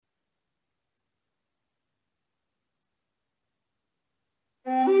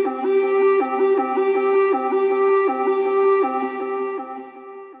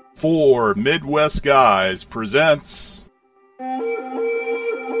Four Midwest Guys presents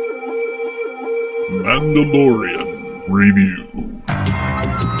Mandalorian Review.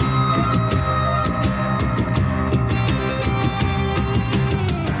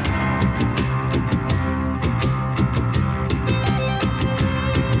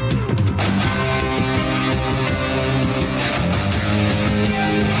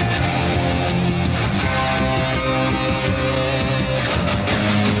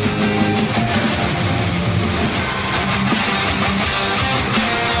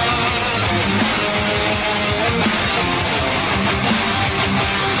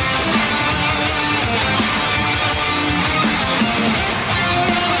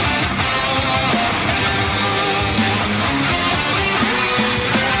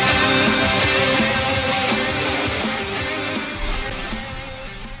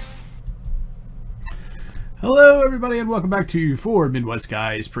 Hello, everybody, and welcome back to Four Midwest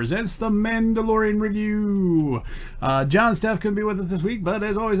Guys presents the Mandalorian Review. John Steph couldn't be with us this week, but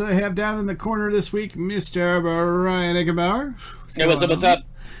as always, I have down in the corner this week, Mr. Brian Eckenbauer. Hey, what's up?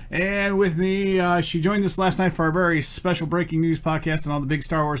 And with me, she joined us last night for our very special breaking news podcast and all the big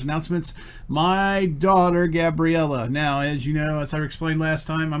Star Wars announcements, my daughter, Gabriella. Now, as you know, as I explained last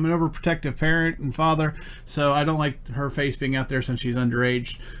time, I'm an overprotective parent and father, so I don't like her face being out there since she's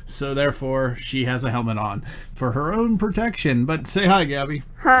underage. So therefore, she has a helmet on for her own protection. But say hi, Gabby.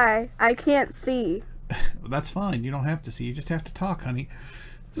 Hi, I can't see. That's fine. You don't have to see. You just have to talk, honey.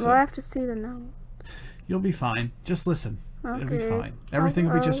 So, Well, I have to see the note. you'll be fine. Just listen. Okay. It'll be fine. Everything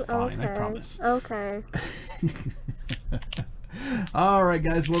will be just fine. Okay. I promise. Okay. All right,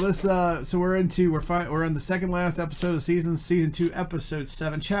 guys. Well, this so we're on the second last episode of season 2, episode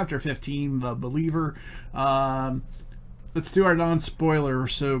 7, chapter 15, The Believer. Let's do our non-spoiler.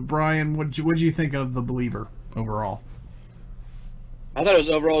 So, Brian, what did you think of The Believer overall? I thought it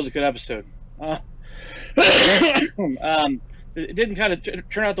was a good episode. It didn't kind of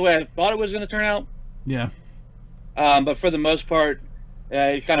turn out the way I thought it was going to turn out. Yeah. But for the most part,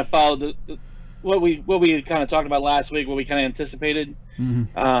 it kind of followed what we kind of talked about last week, what we kind of anticipated.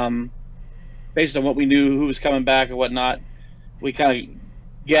 Mm-hmm. Based on what we knew, who was coming back and whatnot, we kind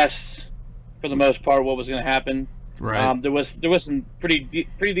of guessed for the most part what was going to happen. Right. There was some pretty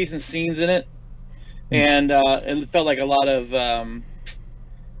decent scenes in it, and it felt like a lot of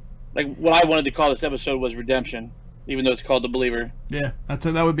like what I wanted to call this episode was redemption, even though it's called The Believer. Yeah,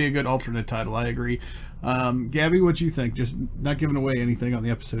 that would be a good alternate title. I agree. Gabby, what do you think? Just not giving away anything on the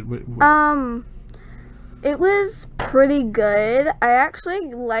episode. It was pretty good. I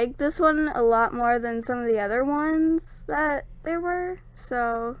actually like this one a lot more than some of the other ones that there were.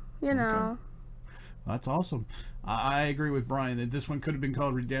 So, you know. Okay. That's awesome. I agree with Brian that this one could have been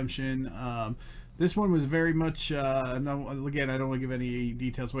called Redemption. This one was very much, again, I don't want to give any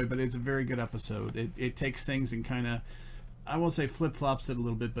details away, but it's a very good episode. It takes things and kind of, I won't say flip-flops it a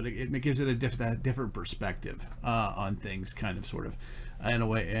little bit, but it gives it a different perspective on things, kind of, sort of, in a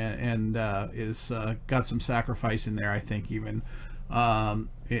way, and it's got some sacrifice in there, I think, even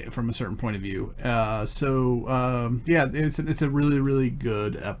from a certain point of view. Yeah, it's a really, really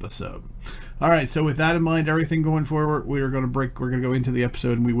good episode. All right, so with that in mind, everything going forward, we're going to go into the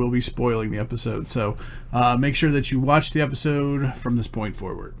episode, and we will be spoiling the episode. So make sure that you watch the episode from this point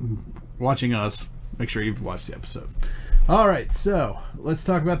forward. Watching us, make sure you've watched the episode. All right, so let's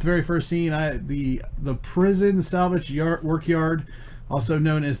talk about the very first scene. The prison salvage work yard, also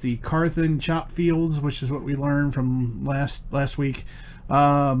known as the Carthan Chop Fields, which is what we learned from last week.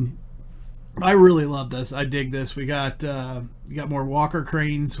 I really love this. I dig this. We got you got more Walker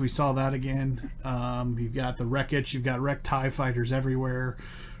cranes. We saw that again. You've got the wreckage. You've got wrecked TIE fighters everywhere.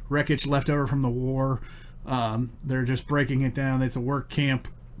 Wreckage left over from the war. They're just breaking it down. It's a work camp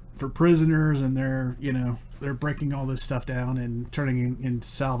for prisoners, and they're breaking all this stuff down and turning it into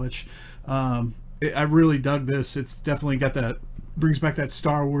salvage. I really dug this. It's definitely got brings back that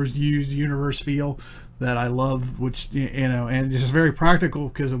Star Wars used universe feel that I love, which and it's just very practical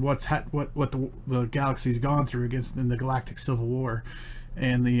because of what the galaxy's gone through in the Galactic Civil War,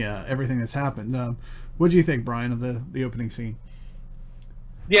 and the everything that's happened. What do you think, Brian, of the opening scene?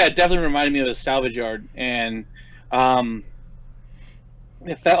 Yeah, it definitely reminded me of the salvage yard, and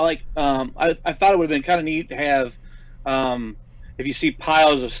it felt like I thought it would have been kind of neat to have if you see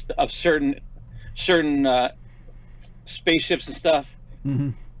piles of certain spaceships and stuff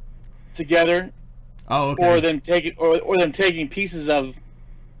together. Oh, okay. Or them taking pieces of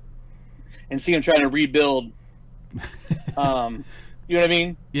and see them trying to rebuild. You know what I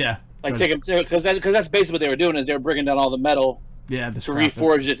mean? Yeah. Like take them because that's basically what they were doing is they were breaking down all the metal. Yeah. To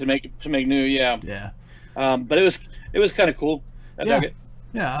reforge it to make new. Yeah. Yeah. But it was kind of cool. I dug it.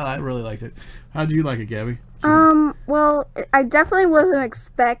 Yeah, I really liked it. How do you like it, Gabby? Well, I definitely wasn't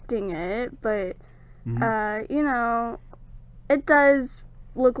expecting it, but, Mm-hmm. you know, it does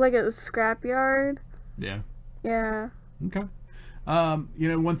look like a scrapyard. Yeah. Yeah. Okay.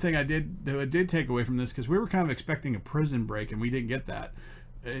 One thing I did take away from this, because we were kind of expecting a prison break and we didn't get that.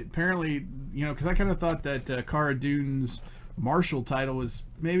 Apparently, because I kind of thought that Cara Dune's Marshal title was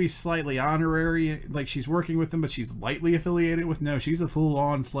maybe slightly honorary, like she's working with them, but she's lightly affiliated with. No, she's a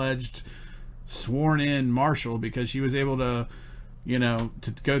full-on fledged, sworn-in Marshal, because she was able to,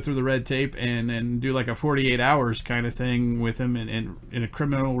 to go through the red tape and then do like a 48 hours kind of thing with him, and in a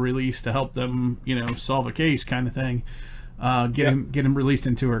criminal release to help them, solve a case kind of thing. Get him released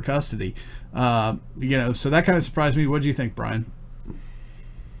into her custody. So that kind of surprised me. What do you think, Brian?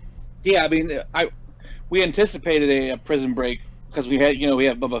 Yeah, I mean, we anticipated a prison break because we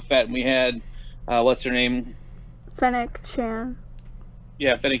have Boba Fett and we had what's her name? Fennec Shan.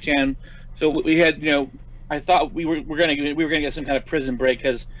 Yeah, Fennec Chan. So we had, I thought we were gonna get some kind of prison break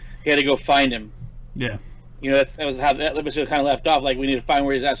because he had to go find him. Yeah. That was how that episode kind of left off. Like, we need to find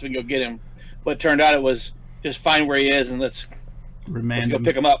where he's at so we can go get him. But it turned out it was just find where he is and let's go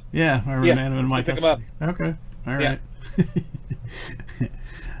pick him up. Yeah, I remand him in my custody. Okay. All right. Yeah.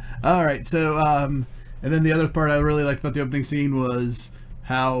 All right. So, and then the other part I really liked about the opening scene was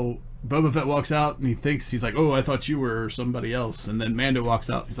how Boba Fett walks out and he's like, "Oh, I thought you were somebody else." And then Mando walks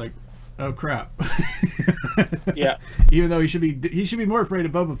out. He's like, "Oh crap." Yeah. Even though he should be more afraid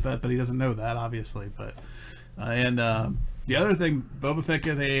of Boba Fett, but he doesn't know that, obviously. But the other thing, Boba Fett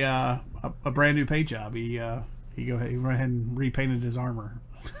got a brand new paint job. He went ahead and repainted his armor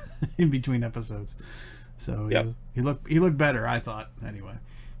in between episodes. So he looked better, I thought, anyway.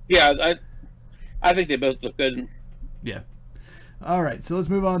 Yeah, I think they both look good. Yeah. All right, so let's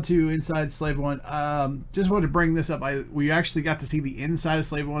move on to Inside Slave One. Just wanted to bring this up. We actually got to see the inside of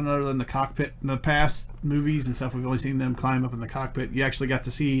Slave One other than the cockpit. In the past movies and stuff, we've only seen them climb up in the cockpit. You actually got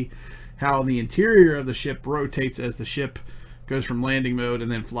to see how the interior of the ship rotates as the ship goes from landing mode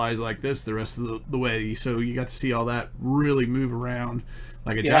and then flies like this the rest of the way. So you got to see all that really move around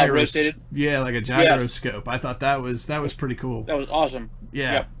like a gyroscope. Yeah, like a gyroscope. I thought that was pretty cool. That was awesome.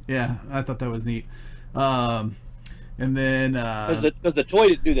 Yeah, yeah, I thought that was neat. And then does the toy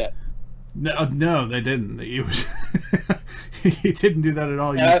do that? No, they didn't. He didn't do that at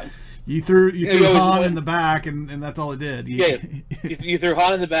all. You threw was Han in the back, and that's all it did. You threw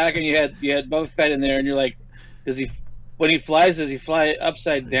Han in the back, and you had Boba Fett in there, and you're like, when he flies, does he fly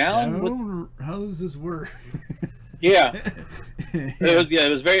upside down? How does this work? Yeah.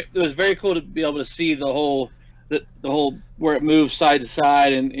 It was very cool to be able to see the whole where it moves side to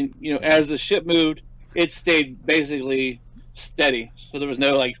side, and as the ship moved, it stayed basically steady, so there was no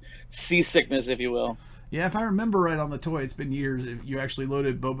like seasickness, if you will. Yeah, if I remember right on the toy, it's been years. If you actually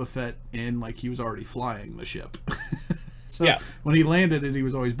loaded Boba Fett in like he was already flying the ship. So when he landed it, he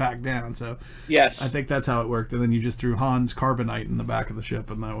was always back down. So yes, I think that's how it worked. And then you just threw Han's carbonite in the back of the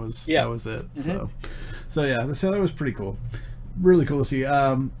ship, and that was it. Mm-hmm. So that was pretty cool. Really cool to see.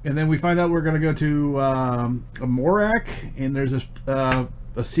 And then we find out we're going to go to a Morak, and there's a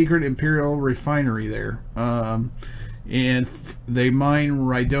secret Imperial refinery there. And they mine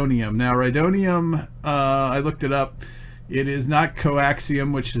Rhydonium. Now, Rhydonium, I looked it up. It is not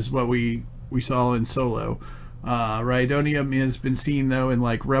coaxium, which is what we saw in Solo. Rhydonium has been seen, though, in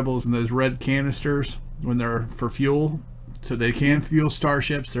like Rebels and those red canisters when they're for fuel. So they can fuel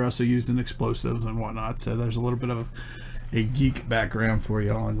starships. They're also used in explosives and whatnot. So there's a little bit of a geek background for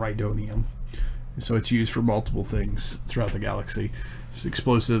you on Rhydonium. So it's used for multiple things throughout the galaxy. It's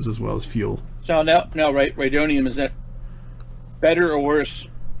explosives as well as fuel. So now Rhydonium, is that better or worse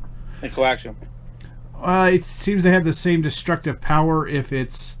than coaxium? It seems they have the same destructive power if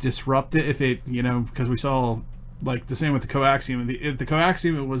it's disrupted. If it, because we saw like the same with the coaxium. If the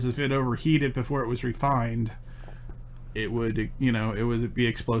coaxium, it was if it overheated before it was refined, it would, it would be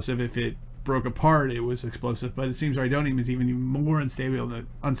explosive. If it broke apart, it was explosive. But it seems Rhydonium is even more unstable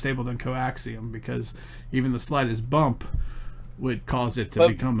than coaxium, because even the slightest bump would cause it to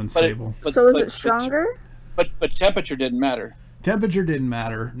become unstable. So is it stronger? But temperature didn't matter. Temperature didn't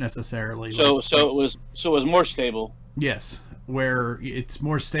matter necessarily. So it was more stable. Yes, where it's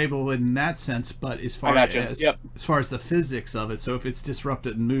more stable in that sense, but as far as the physics of it, so if it's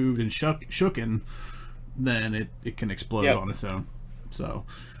disrupted and moved and shooken, then it can explode on its own. So,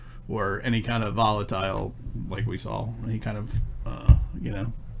 or any kind of volatile, like we saw, any kind of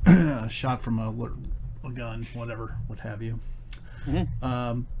shot from a gun, whatever, what have you.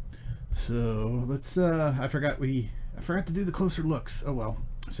 Mm-hmm. So let's. I forgot to do the closer looks. Oh well.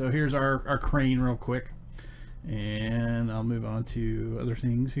 So here's our crane real quick, And I'll move on to other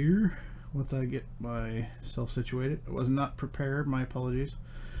things here once I get myself situated. I was not prepared. My apologies.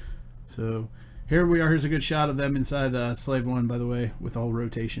 So here we are. Here's a good shot of them inside the Slave One, by the way, with all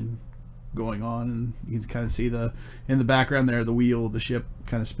rotation going on, and you can kind of see in the background there the wheel of the ship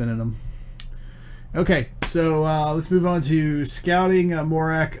kind of spinning them. Okay, so let's move on to scouting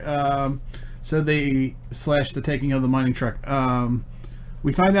Morak. So the taking of the mining truck.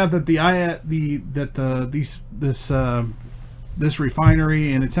 We find out that this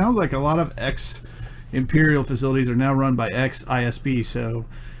refinery, and it sounds like a lot of ex-Imperial facilities are now run by ex-ISB. So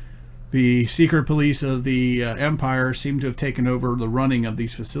the secret police of the Empire seem to have taken over the running of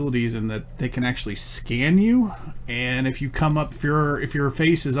these facilities, and that they can actually scan you. And if you come up, if your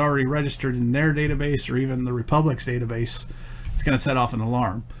face is already registered in their database or even the Republic's database, it's going to set off an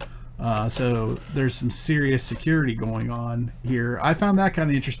alarm. So there's some serious security going on here. I found that kind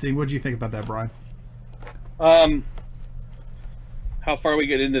of interesting. What do you think about that, Brian? How far we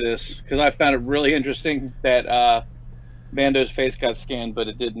get into this? Because I found it really interesting that Mando's face got scanned, but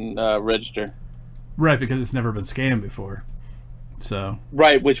it didn't register. Right, because it's never been scanned before. So.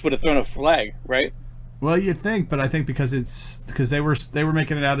 Right, which would have thrown a flag, right? Well, you'd think, but I think because they were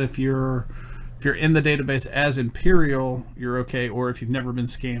making it out if you're in the database as Imperial, you're okay, or if you've never been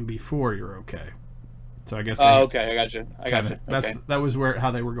scanned before, you're okay. So I guess. Oh, okay, I got you. Okay. That was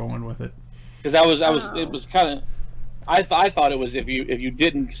how they were going with it. Because it was kind of. I thought it was if you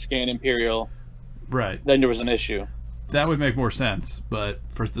didn't scan Imperial, right? Then there was an issue. That would make more sense, but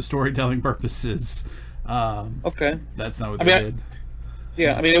for the storytelling purposes, okay, that's not what they did.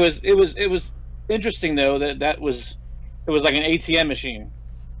 Yeah, I mean it was interesting though that it was like an ATM machine.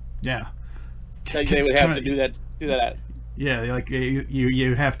 Yeah. They would have to do that. Yeah, like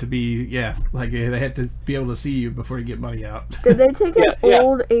you have to be like they have to be able to see you before you get money out. Did they take an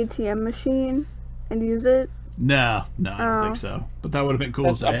old ATM machine and use it? No, I don't think so. But that would have been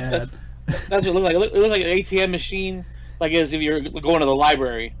cool if they had. That's what it looked like. It looked like an ATM machine, like as if you're going to the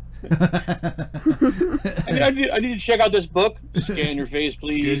library. I need to check out this book. Scan your face,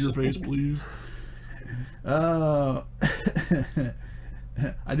 please. Scan your face, please.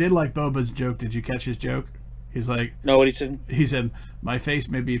 I did like Boba's joke. Did you catch his joke? He's like, no, what he said? He said, "My face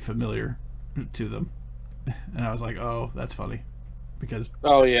may be familiar to them," and I was like, "Oh, that's funny," because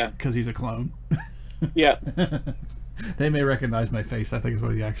he's a clone. Yeah. They may recognize my face, I think is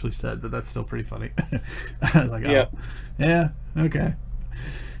what he actually said, but that's still pretty funny. I was like, yeah, okay.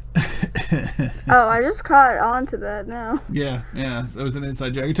 Oh, I just caught on to that now. Yeah, it was an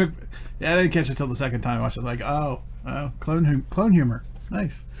inside joke. I didn't catch it till the second time I watched it. Like, clone humor,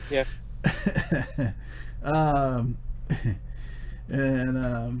 nice. Yeah.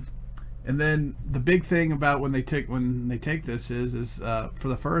 And then the big thing about when they take this is for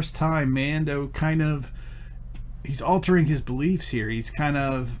the first time Mando he's altering his beliefs here. He's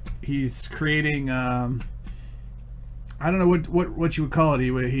creating I don't know what you would call it.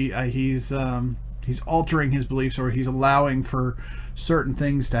 He's altering his beliefs, or he's allowing for certain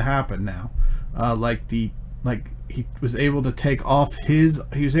things to happen now. He was able to take off his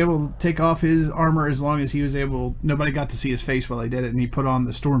armor as long as nobody got to see his face while they did it, and he put on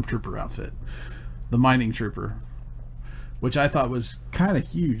the stormtrooper outfit, the mining trooper, which I thought was kind of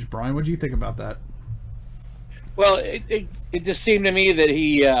huge. Brian, what do you think about that? Well, it just seemed to me that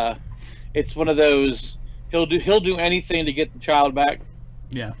it's one of those, he'll do anything to get the child back.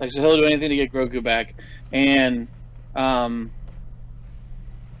 Yeah. Like, so he'll do anything to get Grogu back, and the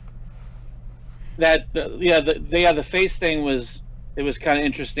face thing was kind of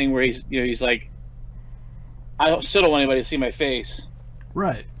interesting, where he's like, I still don't want anybody to see my face.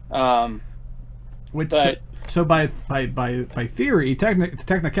 Right. But so by theory,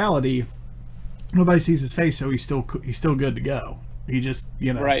 technicality, nobody sees his face, so he's still good to go. He just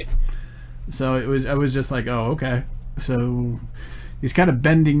right. So I was just like, oh, okay. So he's kind of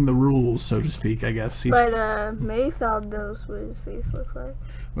bending the rules, so to speak, I guess. But Mayfeld knows what his face looks like.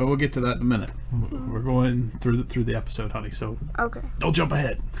 Well, we'll get to that in a minute. We're going through the episode, honey. So okay. Don't jump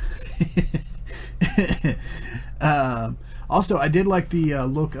ahead. Also, I did like the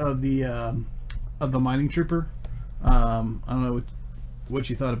look of the mining trooper. I don't know what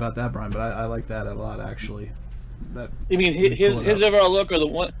you thought about that, Brian, but I like that a lot, actually. You mean his overall look, or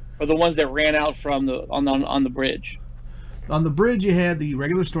the ones that ran out from on the bridge? On the bridge, you had the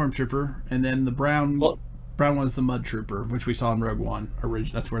regular stormtrooper, and then the brown one's the mud trooper, which we saw in Rogue One.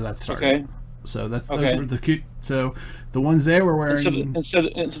 That's where that started. Okay. So those were the cute. So the ones they were wearing. And so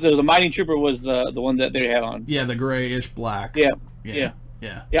the mining trooper was the one that they had on. Yeah, the grayish black. Yeah. I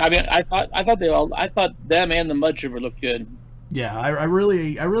mean, I thought them and the mud trooper looked good. Yeah, I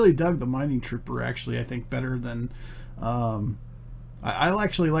really dug the mining trooper. Actually, I think better than. I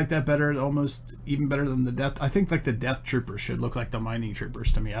actually like that better, almost even better than the death. I think like the death troopers should look like the mining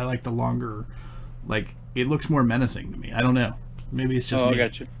troopers to me. I like the longer, like it looks more menacing to me. I don't know. Maybe it's just me. I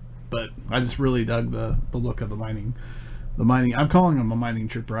got you. But I just really dug the look of the mining. The mining. I'm calling him a mining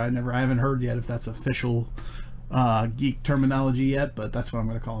trooper. I haven't heard yet if that's official geek terminology yet, but that's what I'm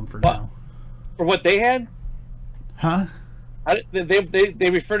going to call him for now. For what they had? Huh? They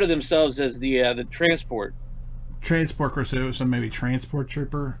refer to themselves as the transport. Transport Crusoe, so maybe transport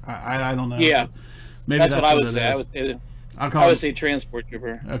trooper. I don't know. Yeah, maybe that's what I would say. I would say transport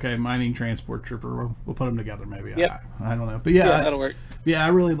trooper. Okay, mining transport trooper. We'll put them together maybe. Yep. I don't know, but yeah, that'll work. Yeah, I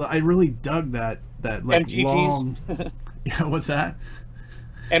really dug that like MTTs. long. Yeah, what's that?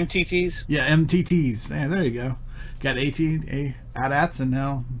 MTTs. Yeah, MTTs. Yeah, there you go. Got AT-ATs and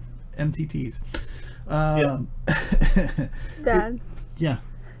now MTTs. Dad. Yeah.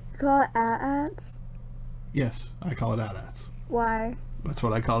 You call it AT-ATs? Yes, I call it AT-ATs. Why? That's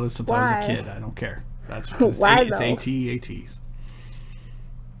what I called it since I was a kid. I don't care. That's Why it's though? AT-ATs.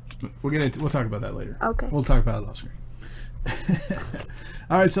 We'll talk about that later. Okay. We'll talk about it off screen.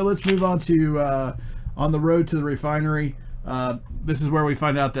 All right, so let's move on to on the road to the refinery. This is where we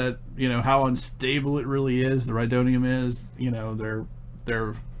find out that how unstable it really is. The Rhydonium is.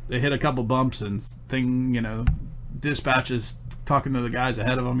 They hit a couple bumps and dispatches talking to the guys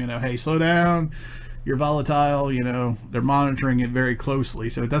ahead of them. Hey, slow down. You're volatile. They're monitoring it very closely,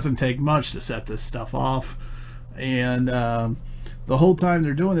 so it doesn't take much to set this stuff off. And the whole time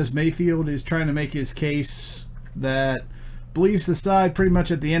they're doing this, Mayfield is trying to make his case that believes the side pretty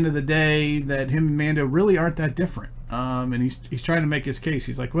much at the end of the day that him and Mando really aren't that different. And he's trying to make his case.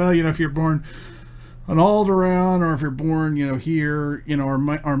 He's like, well, if you're born an Alderaan or if you're born, here, or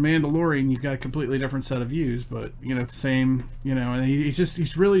Mandalorian, you've got a completely different set of views. But the same, and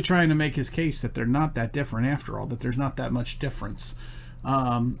he's really trying to make his case that they're not that different after all. That there's not that much difference.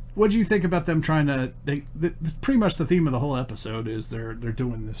 What do you think about them trying to? Pretty much the theme of the whole episode is they're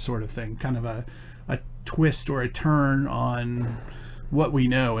doing this sort of thing, kind of a twist or a turn on what we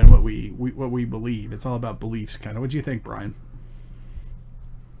know and what we believe. It's all about beliefs, kind of. What do you think, Brian?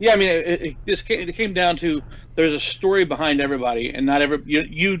 Yeah, I mean, it came down to there's a story behind everybody, and not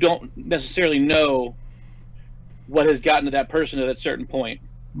you don't necessarily know what has gotten to that person at a certain point.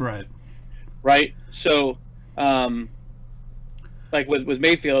 Right. Right. So, like with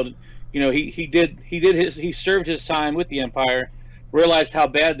Mayfield, he served his time with the Empire, realized how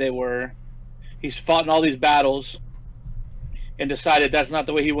bad they were. He's fought in all these battles, and decided that's not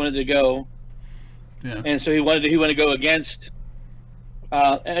the way he wanted to go. Yeah. And so he wanted to go against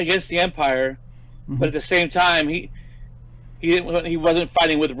the Empire, but at the same time he wasn't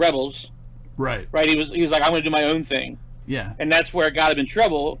fighting with rebels. Right. Right. He was like, I'm going to do my own thing. Yeah. And that's where it got him in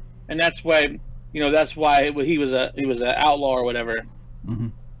trouble, and that's why he was an outlaw or whatever. Mm-hmm.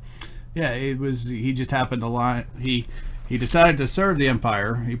 Yeah, he just happened to lie. He decided to serve the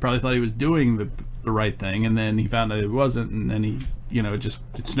Empire. He probably thought he was doing the right thing, and then he found out it wasn't, and then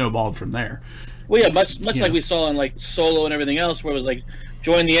it snowballed from there. Well, yeah, much like we saw in like Solo and everything else, where it was like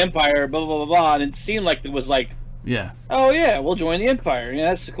join the Empire, blah blah blah blah, and it seemed like it was like, yeah, oh yeah, we'll join the Empire. Yeah,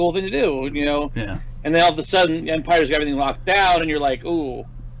 that's the cool thing to do, Yeah. And then all of a sudden, the Empire's got everything locked down, and you're like, ooh.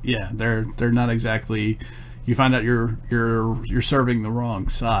 Yeah, they're not exactly. You find out you're serving the wrong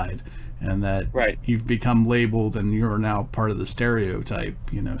side, and that right. You've become labeled, and you're now part of the stereotype.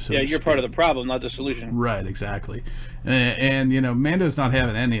 So yeah, you're part of the problem, not the solution. Right, exactly. And Mando's not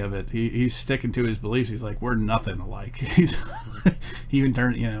having any of it. He's sticking to his beliefs. He's like, we're nothing alike. He even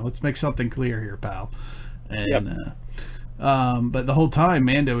turned. Let's make something clear here, pal. And yep. But the whole time,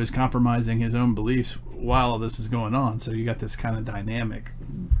 Mando is compromising his own beliefs while all this is going on. So you got this kind of dynamic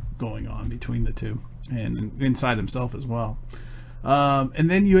going on between the two, and inside himself as well. And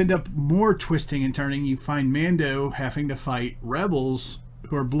then you end up more twisting and turning. You find Mando having to fight rebels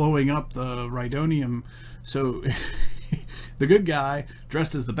who are blowing up the Rhydonium. So the good guy,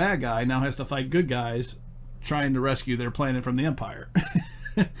 dressed as the bad guy, now has to fight good guys trying to rescue their planet from the Empire.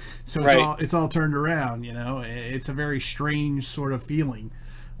 So it's all turned around. It's a very strange sort of feeling.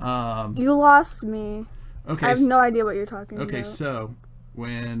 You lost me. Okay, I have no idea what you're talking about. Okay, so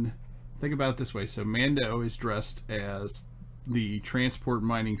think about it this way. So Mando is dressed as the transport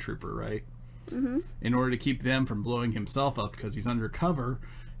mining trooper, right? Mm-hmm. In order to keep them from blowing himself up because he's undercover,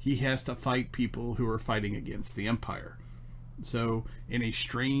 he has to fight people who are fighting against the Empire. So in a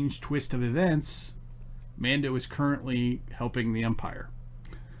strange twist of events, Mando is currently helping the Empire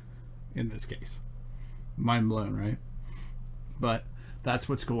in this case. Mind blown, right? But that's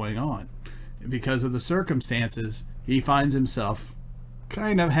what's going on. Because of the circumstances, he finds himself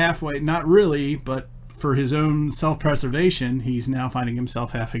kind of halfway, not really, but for his own self-preservation, he's now finding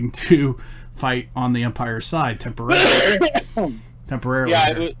himself having to fight on the Empire's side temporarily.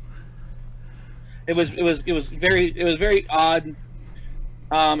 Yeah, it was very odd, and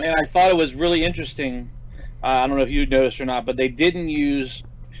I thought it was really interesting. I don't know if you noticed or not, but they didn't use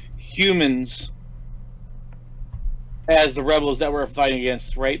humans as the rebels that we're fighting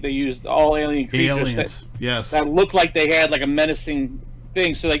against, right? They used all alien creatures that looked like they had like a menacing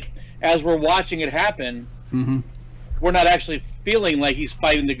thing. So like as we're watching it happen, we're not actually feeling like he's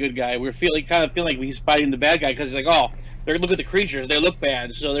fighting the good guy. We're feeling like he's fighting the bad guy, because he's like, oh, look at the creatures, they look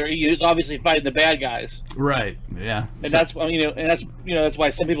bad, so he's obviously fighting the bad guys. Right. Yeah. And that's that's why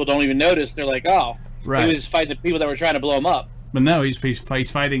some people don't even notice. They're like, oh, right, he was fighting the people that were trying to blow him up. But no, he's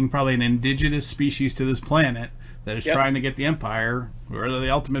fighting probably an indigenous species to this planet that is trying to get the Empire, who are the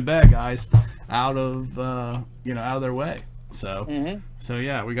ultimate bad guys, out of out of their way. So so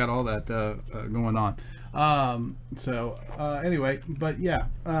yeah, we got all that going on. Anyway, but yeah,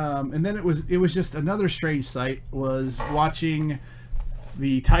 and then it was just another strange sight was watching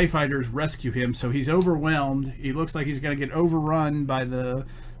the TIE fighters rescue him. So he's overwhelmed. He looks like he's going to get overrun by the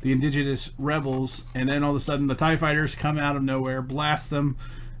indigenous rebels, and then all of a sudden the TIE fighters come out of nowhere, blast them,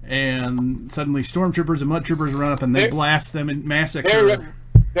 and suddenly stormtroopers and mud troopers run up and they blast them and massacre.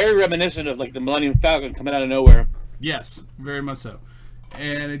 Very reminiscent of like the Millennium Falcon coming out of nowhere. Yes, very much so.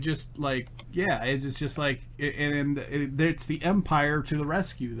 And it just like, yeah, it's just like, it's the Empire to the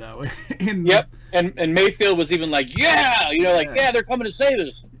rescue, though. And Mayfield was even like, yeah, they're coming to save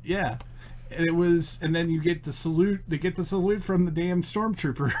us. Yeah, and then you get the salute. They get the salute from the damn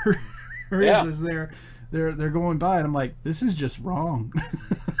stormtrooper. As they're going by, and I'm like, this is just wrong.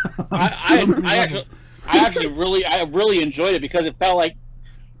 I actually really enjoyed it, because it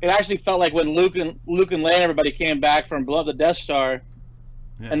actually felt like when Luke and Leia and everybody came back from blow up the Death Star.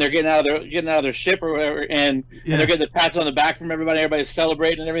 Yeah. And they're getting out of their ship or whatever, and they're getting the pats on the back from everybody. Everybody's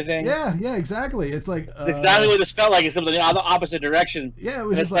celebrating and everything. Yeah, exactly. It's like it's exactly what this felt like. It's something in the opposite direction. Yeah, it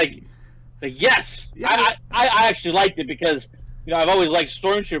was just like yes. Yeah. I actually liked it, because I've always liked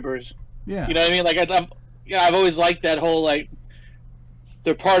stormtroopers. Yeah. You know what I mean? Like I've always liked that whole like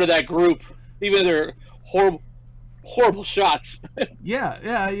they're part of that group, even though they're horrible shots.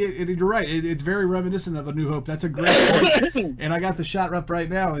 yeah, you're right. It's very reminiscent of A New Hope. That's a great point. And I got the shot up right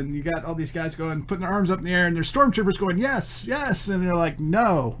now, and you got all these guys putting their arms up in the air, and there's stormtroopers going, yes, and they're like,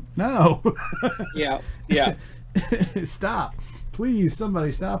 no. Yeah. Stop, please,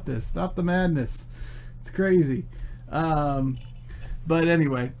 somebody stop this. Stop the madness. It's crazy. But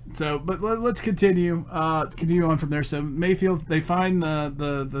anyway, but let's continue. Continue on from there. So Mayfield, they find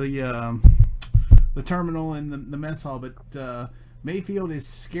the terminal and the mess hall, but Mayfield is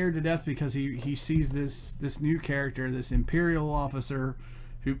scared to death because he sees this new character, this Imperial officer,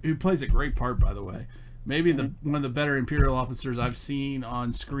 who plays a great part, by the way. Maybe one of the better Imperial officers I've seen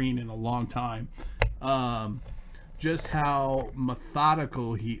on screen in a long time. Just how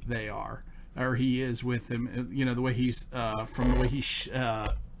methodical he is with him. The way he's from the way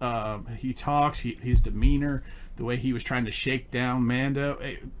he talks, his demeanor, the way he was trying to shake down Mando.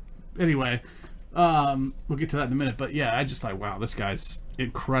 Anyway. We'll get to that in a minute, but yeah, I just thought, wow, this guy's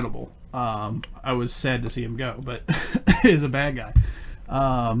incredible. I was sad to see him go, but he's a bad guy.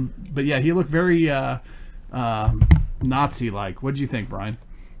 But yeah, he looked very Nazi-like. What did you think, Brian?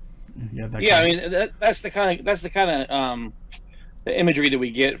 I mean, that's the kind of the imagery that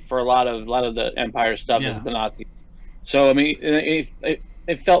we get for a lot of the Empire stuff is the Nazis. So I mean, it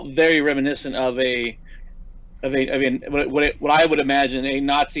felt very reminiscent of what I would imagine a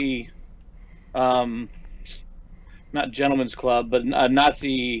Nazi. Not gentleman's club, but a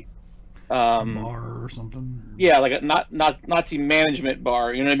Nazi bar or something. Yeah, like a not Nazi management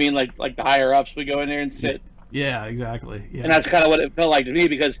bar. You know what I mean? Like the higher ups would go in there and sit. Yeah, exactly. Yeah. And that's kind of what it felt like to me,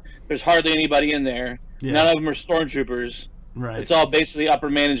 because there's hardly anybody in there. Yeah. None of them are stormtroopers. Right. It's all basically upper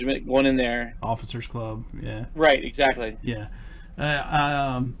management going in there. Officers club. Yeah. Right. Exactly. Yeah.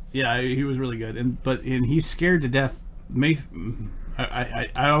 He was really good, and he's scared to death.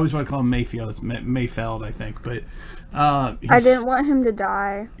 I always want to call him Mayfield. It's Mayfeld, I think, but I didn't want him to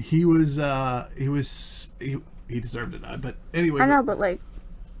die. He deserved to die, but anyway. I know, but like.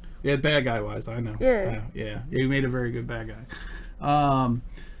 Yeah, bad guy wise, I know. Yeah. Yeah. He made a very good bad guy.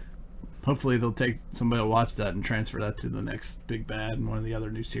 Hopefully they'll somebody will watch that and transfer that to the next big bad and one of the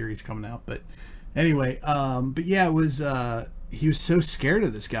other new series coming out. But anyway, but yeah, it was he was so scared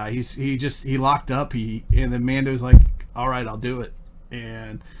of this guy. He locked up. And then Mando's like, all right, I'll do it.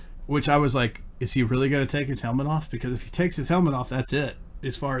 And which I was like, is he really going to take his helmet off? Because if he takes his helmet off, that's it.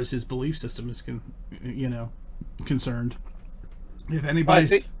 As far as his belief system is, concerned. If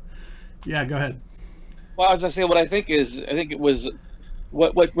anybody's, yeah, go ahead. Well, as I say, what I think it was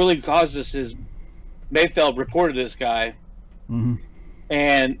what really caused this is Mayfeld reported this guy, and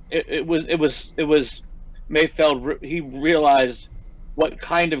it was Mayfeld. He realized what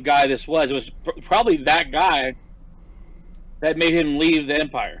kind of guy this was. It was probably that guy that made him leave the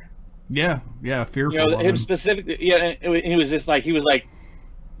Empire. Yeah, fearful. You know, him specifically. Yeah, he was just like he's like,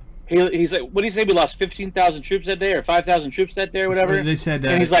 what do you say? We lost 15,000 troops that day, or 5,000 troops that day, or whatever. They said,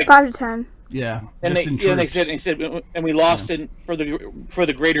 and he's like 5 to 10. Yeah, and they said, and we lost it for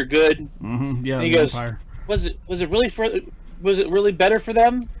the greater good. Yeah, and he goes, Empire. Was it really better for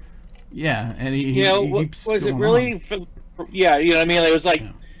them? Yeah, and he was it really? Yeah, you know what I mean. It was like,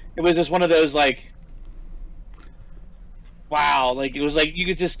 it was just one of those like, wow, like it was like you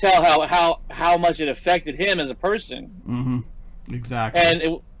could just tell how much it affected him as a person.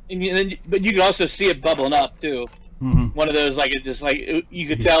 Exactly. But you could also see it bubbling up too. One of those like it just like you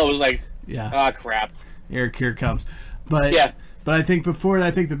could tell it was like, crap. Here it comes. But I think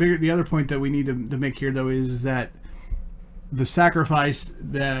the other point that we need to make here though is that the sacrifice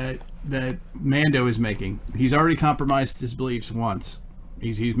that Mando is making, he's already compromised his beliefs once.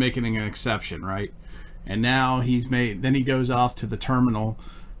 He's making an exception, right? And now then he goes off to the terminal,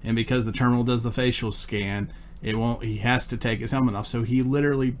 and because the terminal does the facial scan, he has to take his helmet off. So he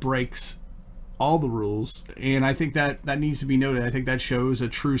literally breaks all the rules, and I think that needs to be noted. I think that shows a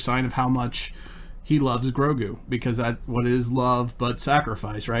true sign of how much he loves Grogu, because what is love but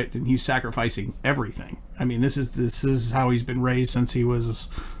sacrifice, right? And he's sacrificing everything. I mean, this is how he's been raised since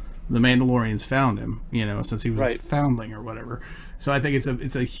the Mandalorians found him, since he was a foundling or whatever. So I think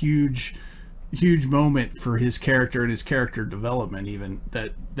it's a huge moment for his character and his character development, even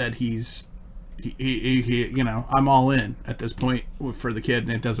that he's I'm all in at this point for the kid,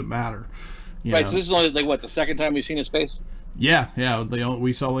 and it doesn't matter. So this is only like the second time we've seen his face. Yeah.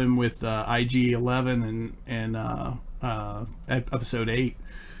 We saw him with IG-11 and episode 8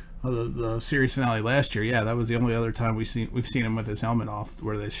 of the series finale last year. Yeah, that was the only other time we've seen him with his helmet off,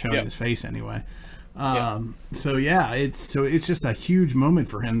 where they've shown his face anyway. So it's just a huge moment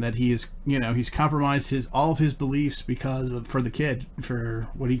for him that he is, he's compromised all of his beliefs for the kid, for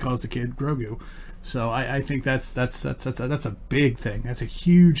what he calls the kid Grogu. So I think that's a big thing. That's a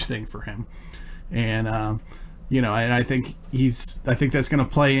huge thing for him. And and I think that's going to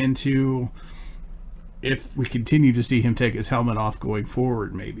play into if we continue to see him take his helmet off going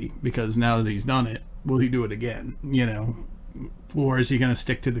forward, maybe, because now that he's done it, will he do it again? Or is he going to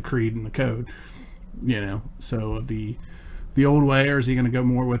stick to the creed and the code? So the old way, or is he going to go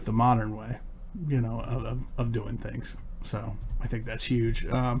more with the modern way, of doing things? So I think that's huge.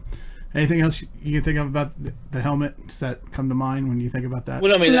 Anything else you can think of about the helmet that come to mind when you think about that?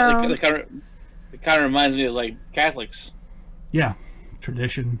 Well, I mean, it kind of reminds me of like Catholics. Yeah,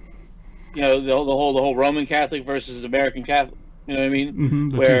 tradition. The whole Roman Catholic versus the American Catholic. You know what I mean?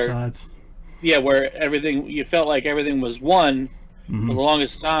 The two sides. Yeah, where you felt like everything was one for the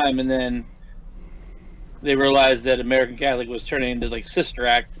longest time, and then they realized that American Catholic was turning into like Sister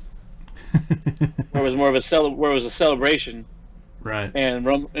Act, where it was more of a celebration. Right. And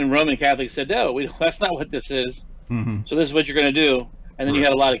Roman Catholics said, no, that's not what this is. So this is what you're going to do. And then you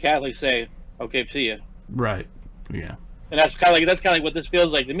had a lot of Catholics say, okay, see ya. Right. Yeah. And that's kind of like what this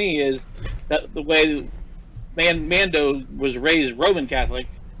feels like to me, is that the way Mando was raised Roman Catholic,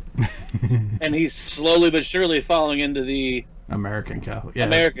 and he's slowly but surely falling into the American Catholic,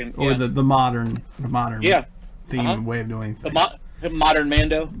 or the modern theme way of doing things. The modern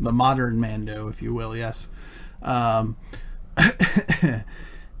Mando, if you will. Yes. But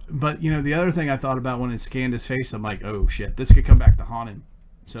the other thing I thought about when it scanned his face, I'm like, oh shit, this could come back to haunt him.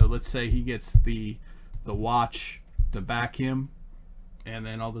 So let's say he gets the watch to back him, and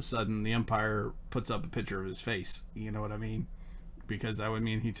then all of a sudden the Empire puts up a picture of his face. You know what I mean? Because that would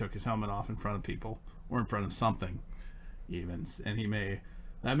mean he took his helmet off in front of people, or in front of something, even, and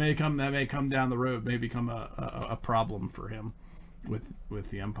that may come down the road, may become a problem for him with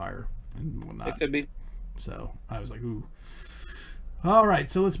the Empire and whatnot. It could be. So I was like, ooh. All right,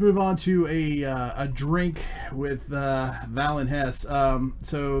 so let's move on to a drink with Valen Hess.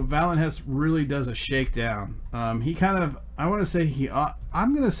 So Valen Hess really does a shakedown. He kind of, I'm going to say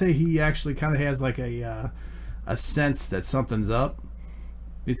he actually kind of has like a sense that something's up.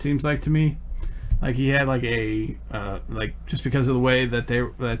 It seems like to me, like he had like just because of the way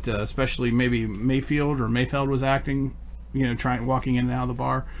that especially maybe Mayfeld was acting, walking in and out of the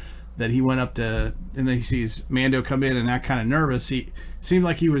bar. that he went up to, and then he sees Mando come in and act kind of nervous. He seemed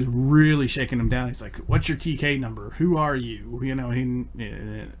like he was really shaking him down. He's like, "What's your TK number? Who are you?" You know, and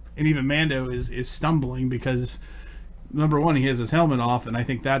even Mando is stumbling because, number one, he has his helmet off, and I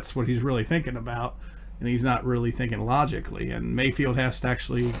think that's what he's really thinking about, and he's not really thinking logically. And Mayfield has to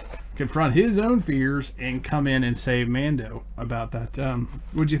actually confront his own fears and come in and save Mando about that.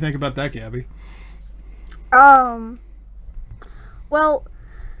 What'd you think about that, Gabby? Well,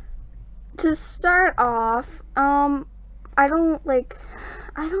 to start off, I don't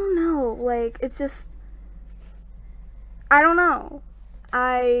know, like, it's just, I don't know.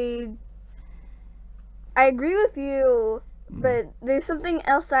 I agree with you, but there's something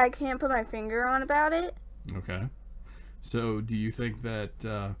else that I can't put my finger on about it. Okay. So, do you think that,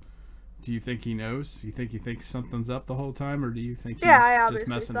 do you think he knows? Do you think he thinks something's up the whole time, or do you think he's I just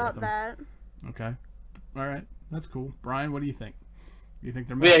obviously messing thought with him? that. Okay. All right. That's cool. Brian, what do you think? Do you think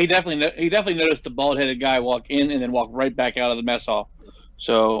they're Yeah, messing? he definitely noticed the bald-headed guy walk in and then walk right back out of the mess hall.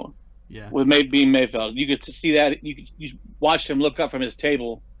 So Yeah. with being Mayfeld, you get to see that. You watched him look up from his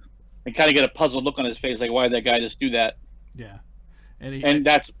table and kind of get a puzzled look on his face, like, why did that guy just do that? Yeah. And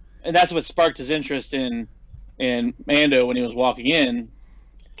that's what sparked his interest in Mando when he was walking in.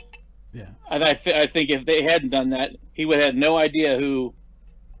 Yeah. And I think if they hadn't done that, he would have had no idea who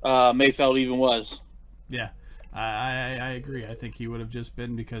Mayfeld even was. Yeah. I agree. I think he would have just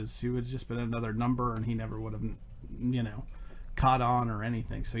been, because he would have just been another number, and he never would have, caught on or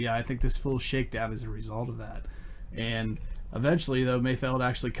anything. So yeah, I think this full shakedown is a result of that. And eventually, though, Mayfeld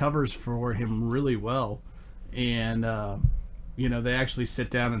actually covers for him really well, and they actually sit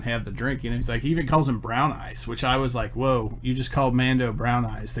down and have the drink. He's like, he even calls him Brown Eyes, which I was like, whoa, you just called Mando Brown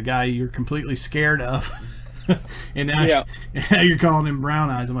Eyes, the guy you're completely scared of, and now you're calling him Brown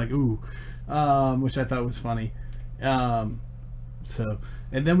Eyes. I'm like, ooh, which I thought was funny.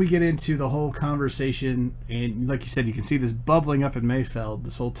 And then we get into the whole conversation, and like you said, you can see this bubbling up in Mayfeld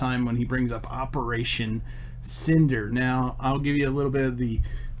this whole time when he brings up Operation Cinder. Now, I'll give you a little bit of the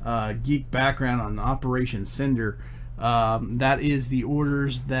geek background on Operation Cinder. That is the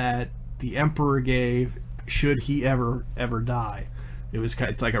orders that the Emperor gave should he ever die.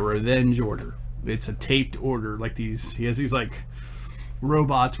 It's like a revenge order. It's a taped order, like he has these like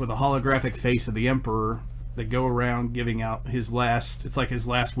robots with a holographic face of the Emperor that go around giving out his last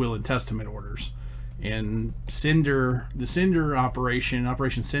will and testament orders. And the Cinder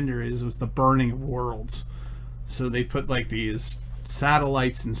Operation Cinder was the burning of worlds. So they put like these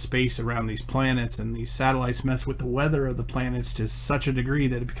satellites in space around these planets, and these satellites mess with the weather of the planets to such a degree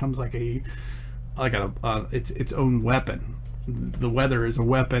that it becomes like its own weapon. The weather is a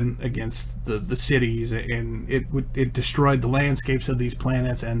weapon against the cities, and it destroyed the landscapes of these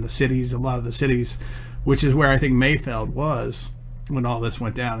planets and the cities, a lot of the cities, which is where I think Mayfeld was when all this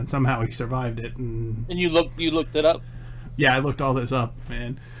went down, and somehow he survived it. And you looked it up? Yeah, I looked all this up,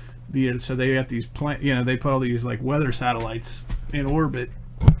 and so they got these they put all these like weather satellites in orbit,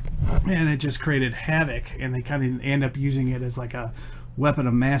 and it just created havoc, and they kind of end up using it as like a weapon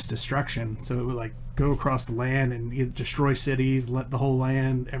of mass destruction. So it would like go across the land and destroy cities, let the whole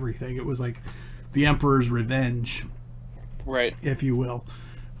land, everything. It was like the Emperor's revenge, right, if you will.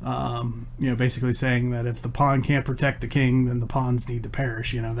 Basically saying that if the pawn can't protect the king, then the pawns need to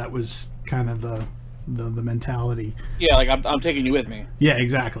perish. That was kind of the mentality. Yeah, like I'm taking you with me. Yeah,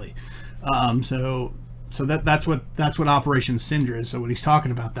 exactly. So that's what Operation Cinder is. So when he's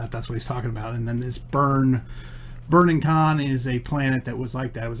talking about that, that's what he's talking about. And then this Burning Khan is a planet that was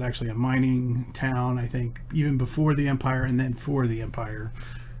like that. It was actually a mining town, I think, even before the Empire, and then for the Empire.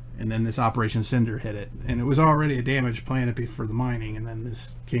 And then this Operation Cinder hit it, and it was already a damaged planet for the mining, and then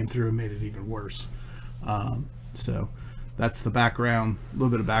this came through and made it even worse. So that's the background, a little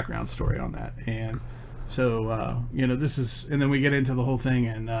bit of background story on that. And so this is, and then we get into the whole thing,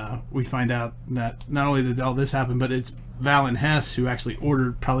 and we find out that not only did all this happen, but it's Valen Hess who actually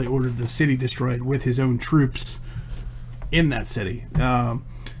probably ordered the city destroyed with his own troops in that city. So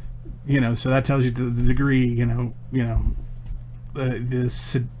that tells you the degree,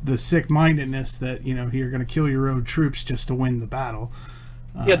 the sick-mindedness that you're going to kill your own troops just to win the battle.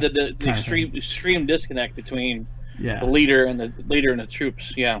 The extreme disconnect between the leader and the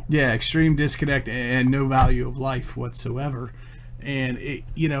troops. Yeah, extreme disconnect and no value of life whatsoever. And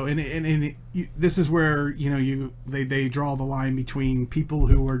this is where they draw the line between people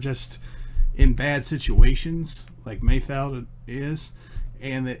who are just in bad situations, like Mayfeld is,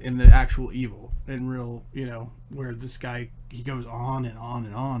 and the actual evil and real, where this guy, he goes on and on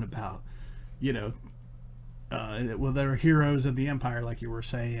and on about, they're heroes of the Empire, like you were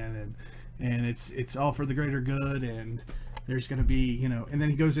saying, and it's all for the greater good, and there's going to be, and then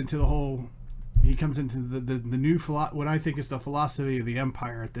he goes into he comes into the new what I think is the philosophy of the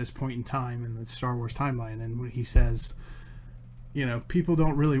Empire at this point in time in the Star Wars timeline, and he says, people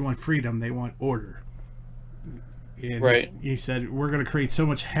don't really want freedom, they want order. And right. He said, we're going to create so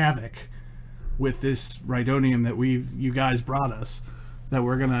much havoc with this Rhydonium that you guys brought us, that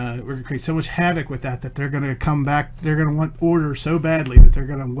we're gonna create so much havoc with that they're gonna come back. They're gonna want order so badly that they're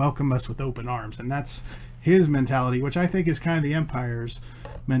gonna welcome us with open arms, and that's his mentality, which I think is kind of the Empire's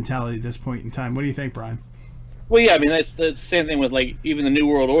mentality at this point in time. What do you think, Brian? Well, yeah, I mean that's the same thing with like even the New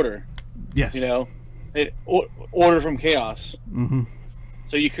World Order. Yes. Order from chaos. Mm-hmm.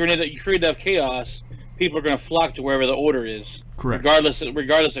 So you create enough chaos, people are going to flock to wherever the order is. Correct. Regardless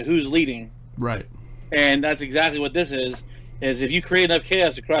of who's leading. Right. And that's exactly what this is if you create enough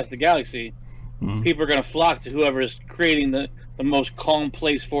chaos across the galaxy, people are going to flock to whoever is creating the most calm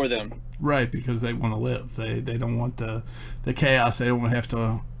place for them. Right, because they want to live. They don't want the chaos. They don't want to have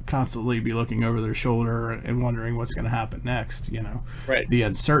to constantly be looking over their shoulder and wondering what's going to happen next. Right. The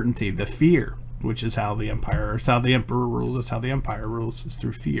uncertainty, the fear, which is how the Emperor rules. It's how the Empire rules, is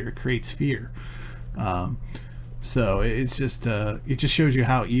through fear. It creates fear. So it's just it just shows you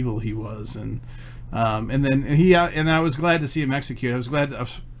how evil he was, and I was glad to see him execute. I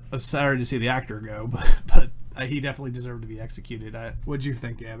was sorry to see the actor go, but he definitely deserved to be executed. What'd you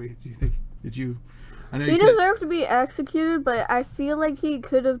think, Abby? I know he deserved to be executed, but I feel like he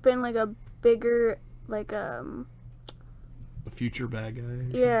could have been like a bigger, like a future bad guy.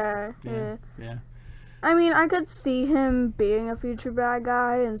 Yeah. I mean, I could see him being a future bad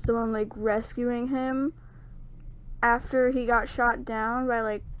guy and someone like rescuing him after he got shot down by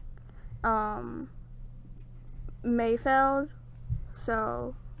like Mayfeld.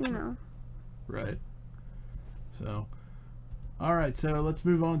 So, Right. So, all right. So let's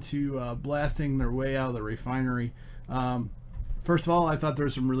move on to blasting their way out of the refinery. First of all, I thought there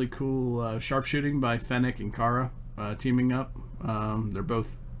was some really cool sharpshooting by Fennec and Kara teaming up. They're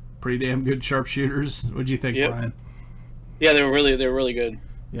both pretty damn good sharpshooters. What'd you think, Brian? Yeah, they were really good.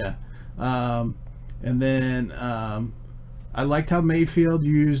 Yeah. And then I liked how Mayfield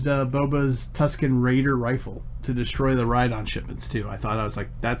used Boba's Tusken Raider rifle to destroy the Rhydon shipments too. I was like,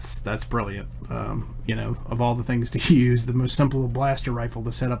 that's brilliant. Of all the things to use, the most simple blaster rifle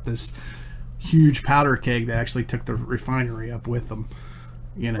to set up this huge powder keg that actually took the refinery up with them.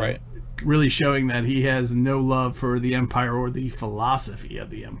 Right. Really showing that he has no love for the Empire or the philosophy of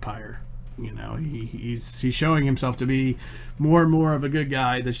the Empire. He's showing himself to be more and more of a good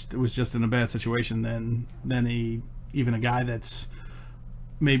guy that was just in a bad situation than even a guy that's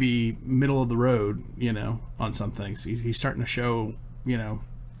maybe middle of the road, on some things. He's starting to show,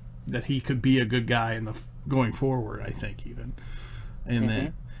 that he could be a good guy going forward, I think, even.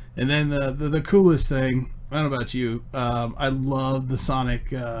 And then the coolest thing, I don't know about you, I love the sonic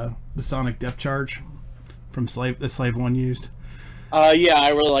depth charge from Slave One used. Yeah,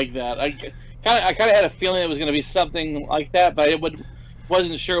 I really like that. I kind of had a feeling it was going to be something like that, but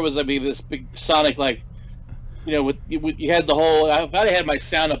wasn't sure it was going to be this big sonic, like, you had the whole. If I had my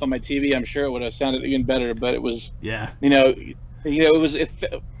sound up on my TV, I'm sure it would have sounded even better. But it was, it was.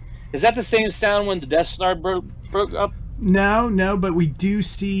 Is that the same sound when the Death Star broke up? No, but we do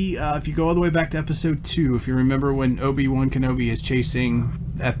see, if you go all the way back to episode 2, if you remember when Obi-Wan Kenobi is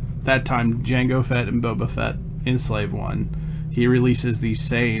chasing, at that time, Jango Fett and Boba Fett in Slave One, he releases these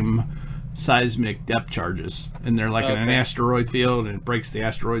same seismic depth charges. And they're like in an asteroid field, and it breaks the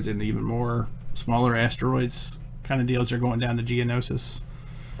asteroids into even more smaller asteroids kind of deals. They're going down to Geonosis.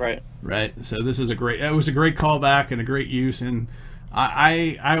 Right. So this is it was a great callback and a great use, and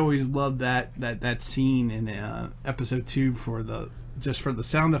I always loved that scene in episode 2 for the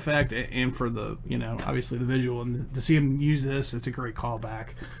sound effect and for the obviously the visual, and to see him use this, it's a great callback,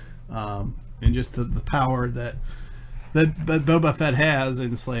 and just the power that Boba Fett has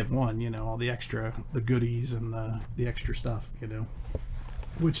in Slave One, all the goodies and the extra stuff,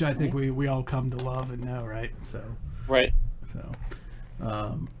 which I think we all come to love and know, right? So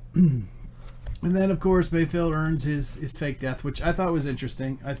and then, of course, Mayfield earns his fake death, which I thought was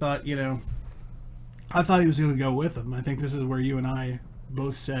interesting. I thought he was going to go with him. I think this is where you and I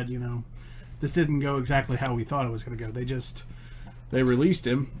both said, this didn't go exactly how we thought it was going to go. They released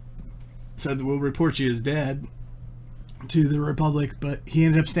him, said that we'll report you as dead to the Republic, but he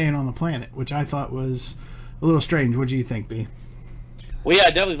ended up staying on the planet, which I thought was a little strange. What do you think, B? Well, yeah,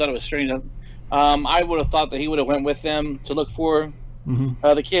 I definitely thought it was strange. I would have thought that he would have went with them to look for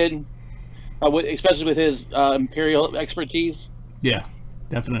the kid. Especially with his Imperial expertise. Yeah,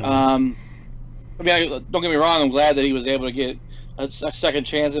 definitely. Don't get me wrong. I'm glad that he was able to get a second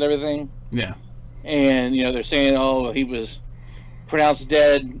chance at everything. Yeah. and they're saying, oh, he was pronounced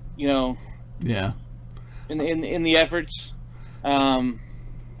dead, Yeah. in the efforts. I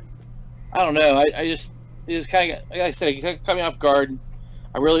don't know. I just kind of, like I said, it caught me off guard.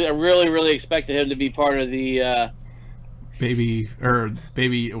 I really expected him to be part of the baby or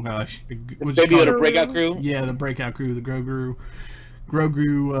the breakout crew. Yeah, the breakout crew, the Grogu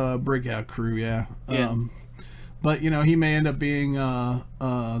breakout crew. Yeah. But he may end up being I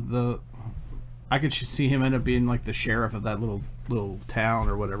could see him end up being like the sheriff of that little town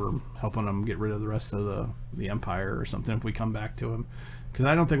or whatever, helping them get rid of the rest of the Empire or something if we come back to him, because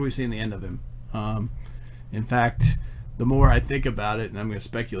I don't think we've seen the end of him. In fact, the more I think about it, and I'm going to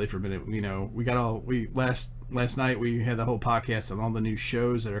speculate for a minute, last night we had the whole podcast on all the new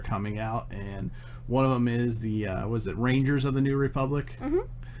shows that are coming out, and one of them is the was it Rangers of the New Republic? Mm-hmm.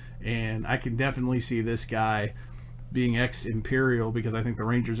 And I can definitely see this guy being ex-Imperial, because I think the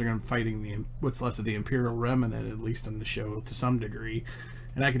Rangers are going to be fighting what's left of the Imperial remnant, at least in the show to some degree.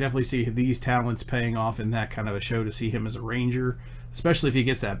 And I can definitely see these talents paying off in that kind of a show, to see him as a Ranger, especially if he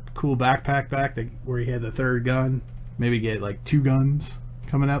gets that cool backpack back where he had the third gun. Maybe get like 2 guns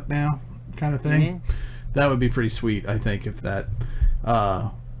coming up now, kind of thing. Mm-hmm. That would be pretty sweet, I think, if that.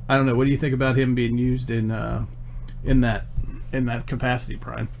 I don't know. What do you think about him being used in that capacity,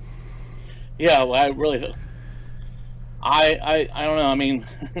 Brian? Yeah, well, I don't know. I mean,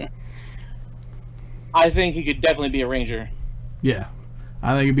 I think he could definitely be a Ranger. Yeah,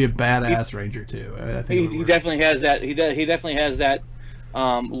 I think he'd be a badass Ranger too. I think he definitely has that. He definitely has that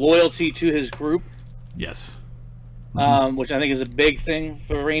loyalty to his group. Yes. Which I think is a big thing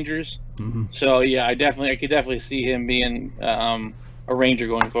for Rangers. Mm-hmm. So yeah, I could definitely see him being a Ranger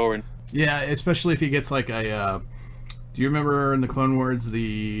going forward. Yeah, especially if he gets like a. Do you remember in the Clone Wars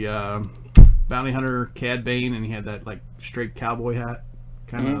the bounty hunter Cad Bane, and he had that like straight cowboy hat,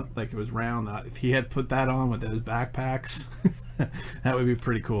 kind of like it was round? If he had put that on with those backpacks, that would be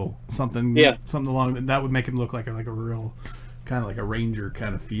pretty cool. Something along that would make him look like a real kind of like a Ranger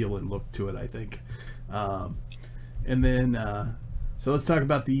kind of feel and look to it, I think. And then, so let's talk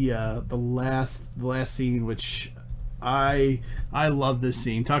about the last scene, which I love this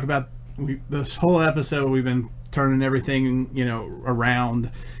scene. Talk about this whole episode. We've been turning everything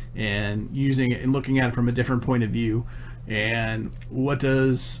around and using it and looking at it from a different point of view. And what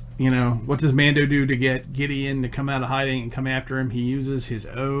does Mando do to get Gideon to come out of hiding and come after him? He uses his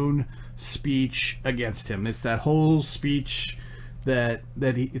own speech against him. It's that whole speech.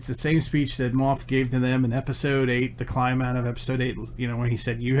 It's the same speech that Moff gave to them in Episode 8, the climax of Episode 8, when he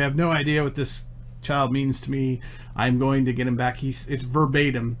said, "You have no idea what this child means to me. I'm going to get him back." It's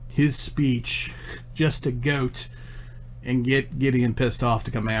verbatim his speech, just to goat and get Gideon pissed off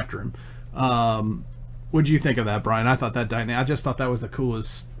to come after him. What do you think of that, Brian? I thought that dynamic. I just thought that was the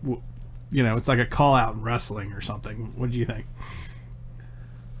coolest. It's like a call out in wrestling or something. What do you think?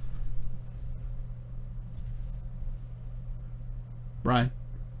 Brian,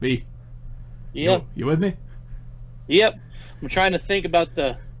 B. Yeah. You with me? Yep. I'm trying to think about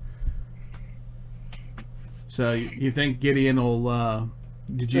the. So you think Gideon will?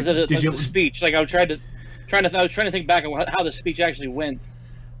 Did you? The speech? Like I was trying to think back on how the speech actually went.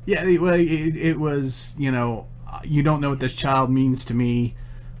 Yeah. Well, it was. You don't know what this child means to me.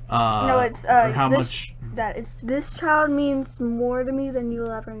 No, it's how this, much. That is, this child means more to me than you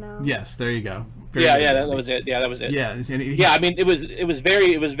will ever know. Yes. There you go. That was it. Yeah, that was it. Yeah. I mean, it was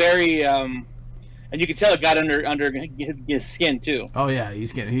very, and you could tell it got under his skin too. Oh yeah,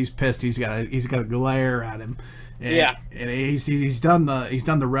 he's pissed. He's got a glare at him. And, and he's done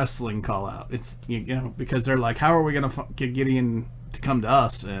the wrestling call out. It's because they're like, how are we gonna get Gideon to come to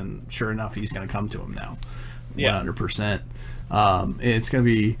us? And sure enough, he's gonna come to him now. 100%. It's gonna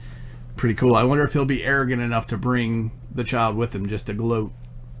be pretty cool. I wonder if he'll be arrogant enough to bring the child with him just to gloat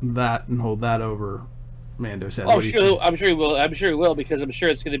that and hold that over Mando said. Oh, I'm sure he will. I'm sure he will, because I'm sure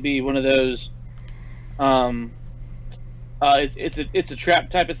it's going to be one of those. It's a trap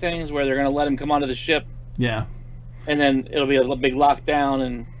type of things where they're going to let him come onto the ship. Yeah. And then it'll be a big lockdown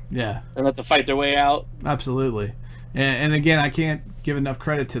and let them fight their way out. Absolutely. And again, I can't give enough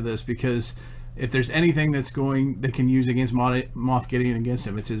credit to this, because if there's anything they can use against Moff Gideon against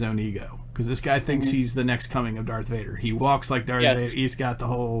him, it's his own ego. Because this guy thinks he's the next coming of Darth Vader. He walks like Darth Vader. He's got the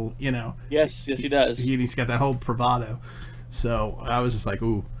whole, Yes, he does. He's got that whole bravado. So I was just like,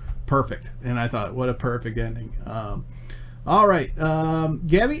 ooh, perfect. And I thought, what a perfect ending. All right.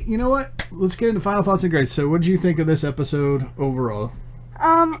 Gabby, you know what? Let's get into final thoughts and grades. So what did you think of this episode overall?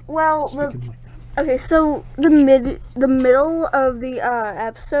 Well, Okay, so the middle of the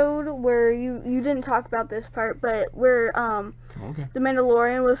episode where you didn't talk about this part, but where the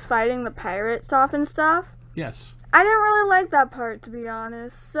Mandalorian was fighting the pirates off and stuff. Yes. I didn't really like that part, to be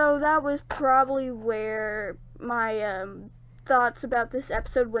honest. So that was probably where my thoughts about this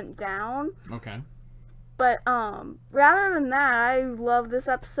episode went down. Okay. But rather than that, I love this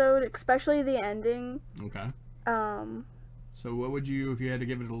episode, especially the ending. Okay. So what would you, if you had to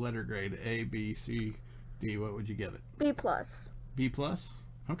give it a letter grade, A, B, C, D, what would you give it? B+. B+?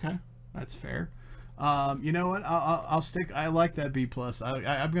 Okay, that's fair. You know what? I'll stick. I like that B+.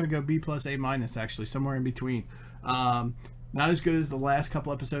 I'm gonna go B+, A-, actually, somewhere in between. Not as good as the last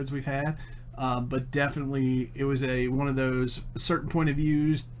couple episodes we've had, but definitely it was one of those certain point of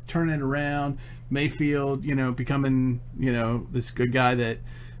views, turning it around. Mayfield, becoming, this good guy that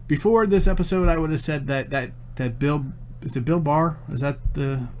before this episode I would have said that Bill. Is it Bill Barr? Is that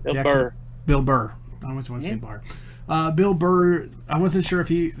the Burr? Bill Burr. I always want to say Barr. Bill Burr. I wasn't sure if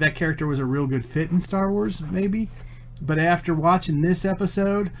that character was a real good fit in Star Wars, maybe. But after watching this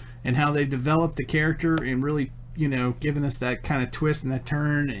episode and how they developed the character and really, giving us that kind of twist and that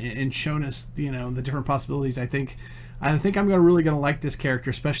turn and shown us, the different possibilities, I think I'm really gonna like this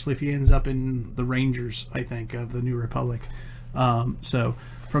character, especially if he ends up in the Rangers. I think of the New Republic. So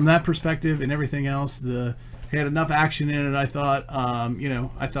from that perspective and everything else, it had enough action in it. I thought,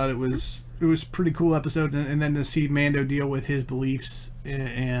 I thought it was a pretty cool episode, and then to see Mando deal with his beliefs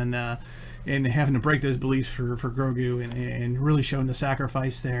and having to break those beliefs for Grogu and really showing the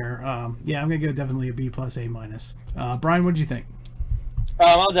sacrifice there. I'm gonna go definitely a B+, A-. Brian, what did you think?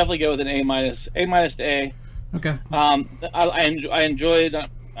 I'll definitely go with an A-, A- to A. Okay. I enjoyed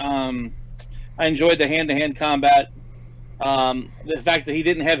the hand-to-hand combat. The fact that he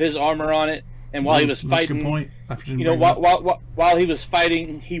didn't have his armor on it. And while he was fighting, good point. While he was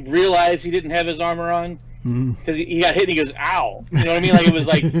fighting, he realized he didn't have his armor on because he got hit. And he goes, "Ow!" You know what I mean?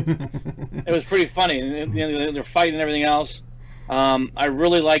 It was pretty funny. And they're fighting and everything else. I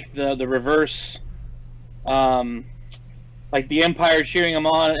really liked the reverse, like the Empire cheering him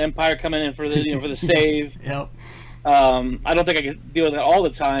on, Empire coming in for the for the save. Yep. I don't think I could deal with that all the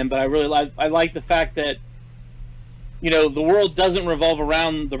time, but I like the fact that the world doesn't revolve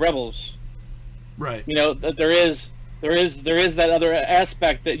around the rebels. Right. That there is that other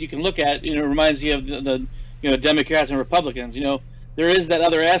aspect that you can look at. It reminds you of the Democrats and Republicans. There is that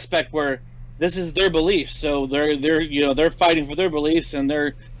other aspect where this is their beliefs, so they're fighting for their beliefs and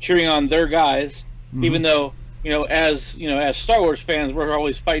they're cheering on their guys, even though as Star Wars fans we're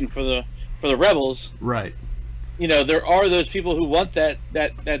always fighting for the rebels. Right. There are those people who want that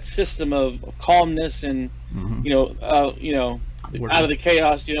system of calmness and out of the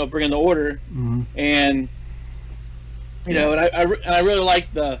chaos, bringing the order, and and I really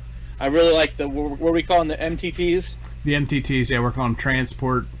like the what are we calling the MTTs? The MTTs, yeah, we're calling them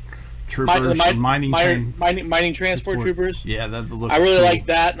transport troopers, mining transport troopers. Yeah, that looks. I really cool. like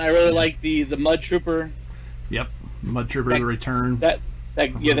that, and I really like the mud trooper. Yep, mud trooper to return. That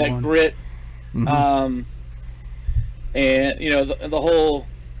grit, and the whole.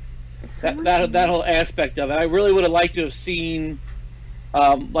 That whole aspect of it, I really would have liked to have seen,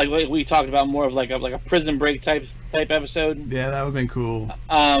 like we talked about, more of like a Prison Break type episode. Yeah, that would have been cool.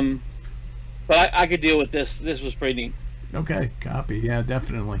 But I could deal with this. This was pretty neat. Okay, copy. Yeah,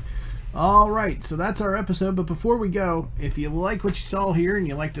 definitely. All right, so that's our episode. But before we go, if you like what you saw here and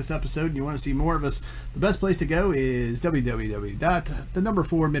you like this episode and you want to see more of us, the best place to go is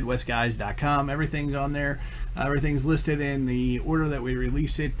www.4midwestguys.com. Everything's on there. Everything's listed in the order that we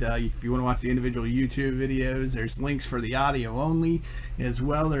release it. If you want to watch the individual YouTube videos, there's links for the audio only as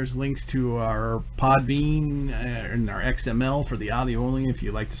well. There's links to our Podbean and our XML for the audio only if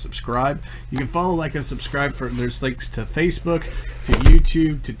you'd like to subscribe. You can follow, like, and subscribe. There's links to Facebook, to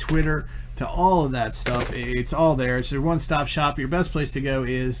YouTube, to Twitter, to all of that stuff. It's all there. It's your one-stop shop. Your best place to go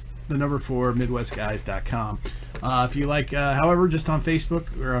is the number 4 midwestguys.com. If you like, however, just on Facebook,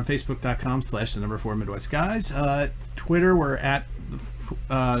 we're on facebook.com/the number 4 midwestguys. Twitter, we're at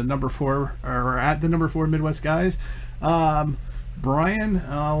number 4 or at the number 4 midwestguys. Brian,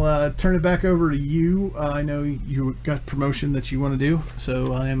 I'll turn it back over to you. I know you got promotion that you want to do,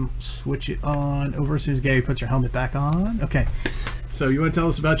 so I'm switch it on over as soon as Gary puts your helmet back on. Okay, so you want to tell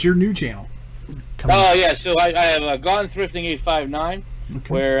us about your new channel? Yeah, so I have Gone Thrifting 859.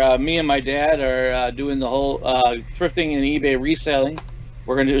 Okay. Where me and my dad are doing the whole thrifting and eBay reselling.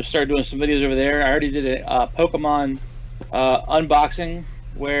 We're going to start doing some videos over there. I already did a Pokemon unboxing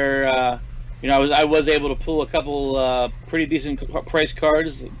where I was able to pull a couple pretty decent price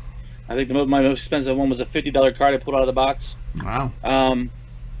cards. I think my most expensive one was a $50 card I pulled out of the box. Wow.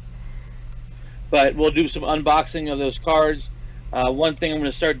 but we'll do some unboxing of those cards. One thing I'm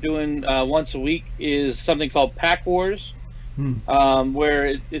going to start doing once a week is something called Pack Wars,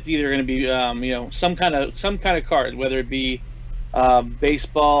 where it's either going to be some kind of card, whether it be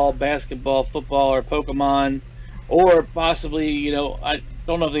baseball, basketball, football, or Pokemon, or possibly I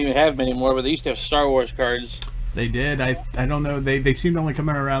don't know if they even have them anymore, but they used to have Star Wars cards. They did. I don't know. They seem to only come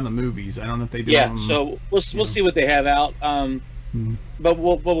out around the movies. I don't know if they do. Yeah. So we'll see what they have out. But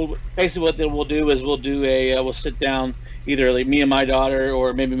we'll basically what we'll do is we'll sit down, either like me and my daughter,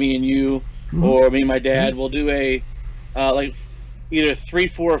 or maybe me and you, or me and my dad. We'll do a like either 3,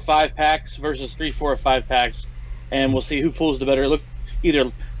 4, or 5 packs versus 3, 4, or 5 packs, and we'll see who pulls the better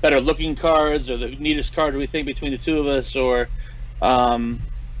better looking cards, or the neatest card we think between the two of us, or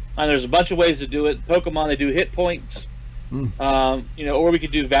and there's a bunch of ways to do it. Pokemon, they do hit points, or we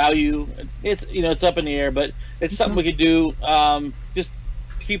could do value. It's up in the air, but it's something we could do. Just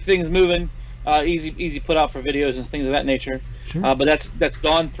keep things moving. Easy put out for videos and things of that nature. Sure. But that's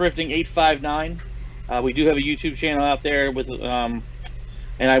Gone Thrifting 859. We do have a YouTube channel out there with and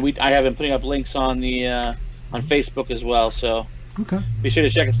I have been putting up links on the on Facebook as well. So be sure to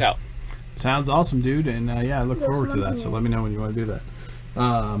check us out. Sounds awesome, dude. And I look forward to that. So let me know when you want to do that.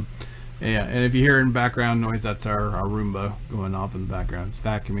 And if you hear in background noise, that's our Roomba going off in the background. It's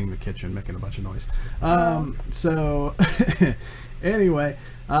vacuuming the kitchen, making a bunch of noise. So anyway,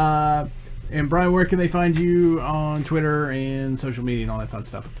 and Brian, where can they find you on Twitter and social media and all that fun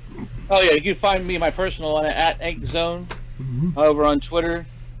stuff? Oh yeah, you can find me my personal one at AnkZone over on Twitter.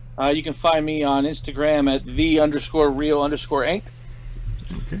 You can find me on Instagram at _real_Ank.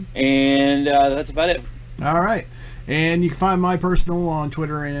 Okay. And that's about it. All right. And you can find my personal on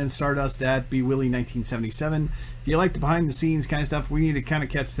Twitter and Stardust at bwilly1977. If you like the behind the scenes kind of stuff, we need to kind of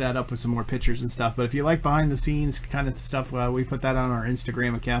catch that up with some more pictures and stuff. But if you like behind the scenes kind of stuff, we put that on our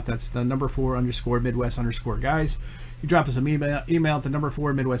Instagram account. That's the _4_Midwest_guys. You drop us an email at the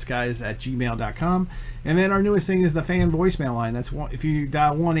 _4MidwestGuys@gmail.com. And then our newest thing is the fan voicemail line. That's if you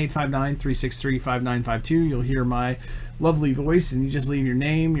dial 1-859-363-5952, you'll hear my lovely voice, and you just leave your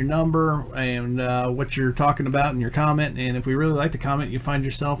name, your number, and what you're talking about in your comment. And if we really like the comment, you find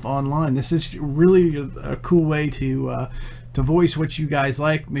yourself online. This is really a cool way to voice what you guys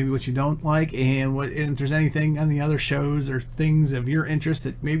like, maybe what you don't like, and if there's anything on the other shows or things of your interest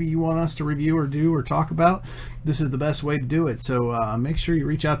that maybe you want us to review or do or talk about, this is the best way to do it. So make sure you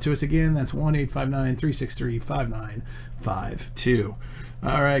reach out to us again. That's 1-859-363-5952.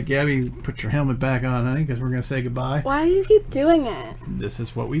 All right, Gabby, put your helmet back on, honey, because we're going to say goodbye. Why do you keep doing it? This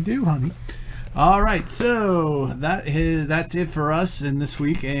is what we do, honey. All right, so that's it for us in this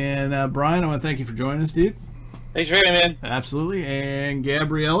week. And Brian, I want to thank you for joining us, dude. Thanks for having me, man. Absolutely. And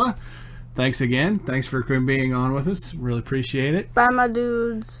Gabriella, thanks again. Thanks for being on with us. Really appreciate it. Bye, my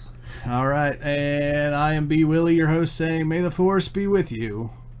dudes. All right, and I am B. Willie, your host, saying, may the force be with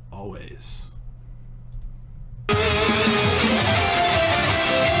you always.